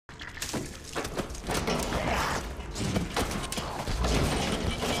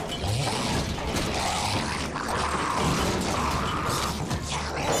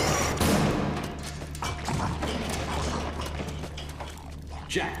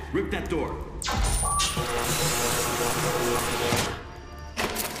rip that door.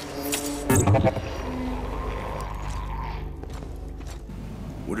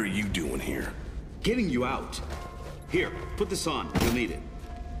 What are you doing here? Getting you out. Here, put this on. You'll need it.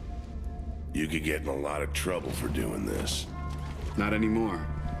 You could get in a lot of trouble for doing this. Not anymore.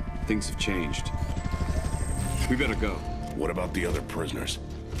 Things have changed. We better go. What about the other prisoners?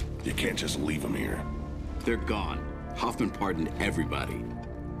 You can't just leave them here. They're gone. Hoffman pardoned everybody.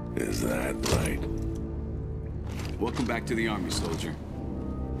 Is that right? Welcome back to the army, soldier.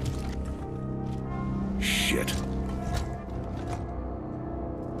 Shit.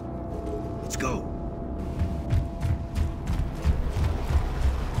 Let's go.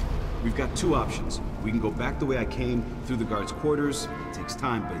 We've got two options. We can go back the way I came, through the guards' quarters. It takes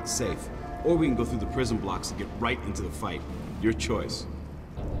time, but it's safe. Or we can go through the prison blocks and get right into the fight. Your choice.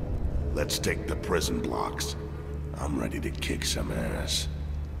 Let's take the prison blocks. I'm ready to kick some ass.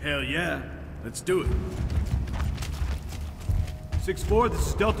 Hell yeah. Let's do it. 6-4, this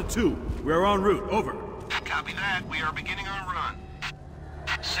is Delta 2. We are en route. Over. Copy that. We are beginning our run.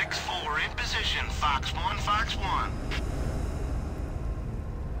 6-4 in position. Fox 1, Fox 1.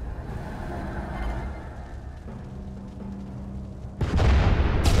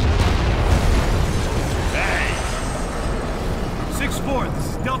 Hey! 6-4, this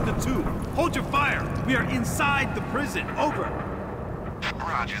is Delta 2. Hold your fire. We are inside the prison. Over.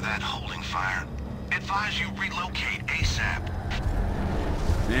 Roger that, holding fire. Advise you relocate ASAP.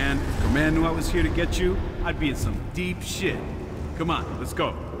 Man, if Command knew I was here to get you, I'd be in some deep shit. Come on, let's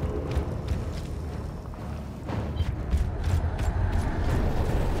go.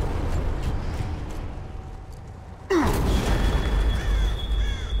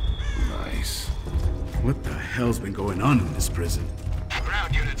 Nice. What the hell's been going on in this prison?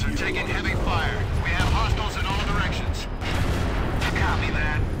 Ground units are taking heavy fire. We have hostiles in all directions. Copy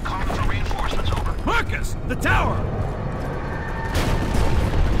that. Calling for reinforcements, over. Marcus! The tower!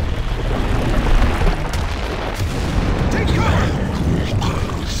 Take cover!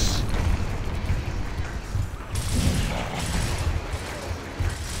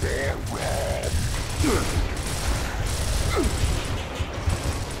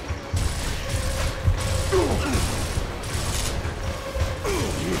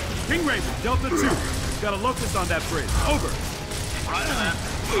 King Raven, Delta 2. Got a locust on that bridge. Over. Roger that.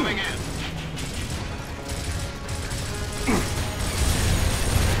 Moving in.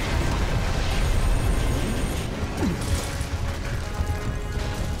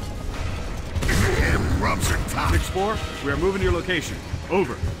 Damn grubs are tough. 6-4, we are moving to your location.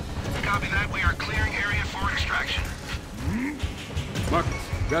 Over. Copy that. We are clearing area for extraction. Marcus,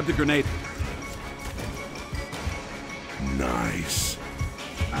 grab the grenade. Nice.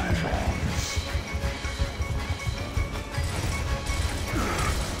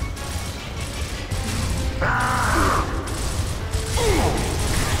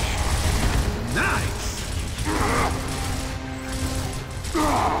 Nice!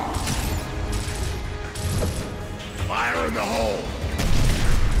 Fire in the hole.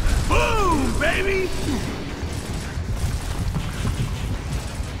 Boom, baby!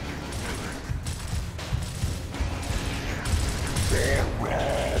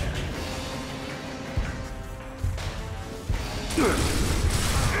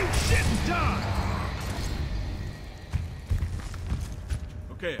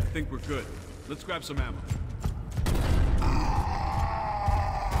 Okay, I think we're good. Let's grab some ammo.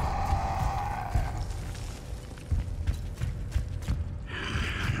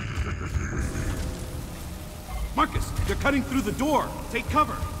 Marcus, they're cutting through the door. Take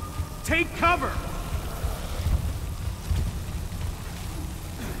cover. Take cover!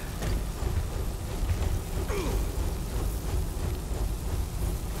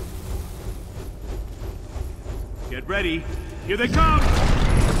 Get ready. Here they come!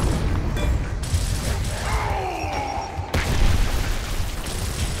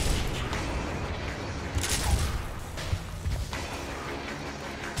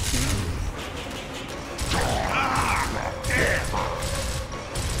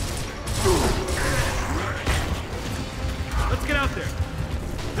 Let's get out there.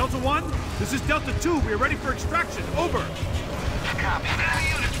 Delta 1, this is Delta 2. We are ready for extraction. Over. Copy. Enemy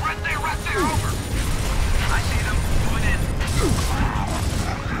units right there, over. I see them. Moving in.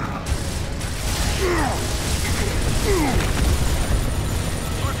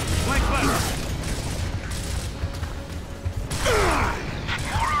 Flank left.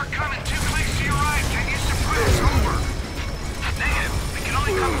 More are coming. 2 clicks to your right. Can you suppress? Over. Negative. We can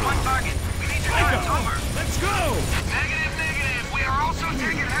only cover one target. We need your guns. Over. Let's go! Negative, negative. We are also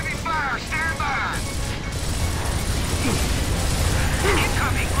taking heavy fire. Stand by.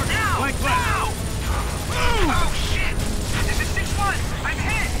 Incoming. Now! Flank left. Now! Oh, shit! This is 6-1! I'm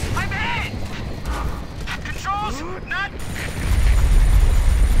hit! I'm hit! Controls, not...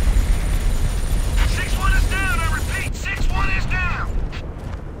 6-1 is down, I repeat, 6-1 is down!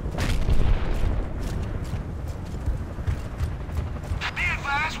 Be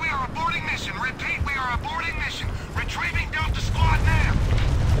advised, we are aborting mission. Repeat, we are aborting mission. Retrieving Delta Squad now.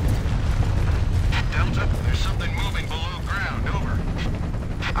 Delta, there's something moving below ground. Over.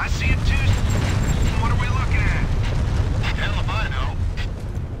 I see it too. What are we looking at? Hell if I know.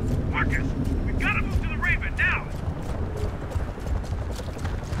 Marcus, we gotta move to the Raven now!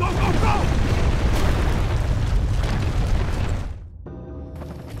 Go, go,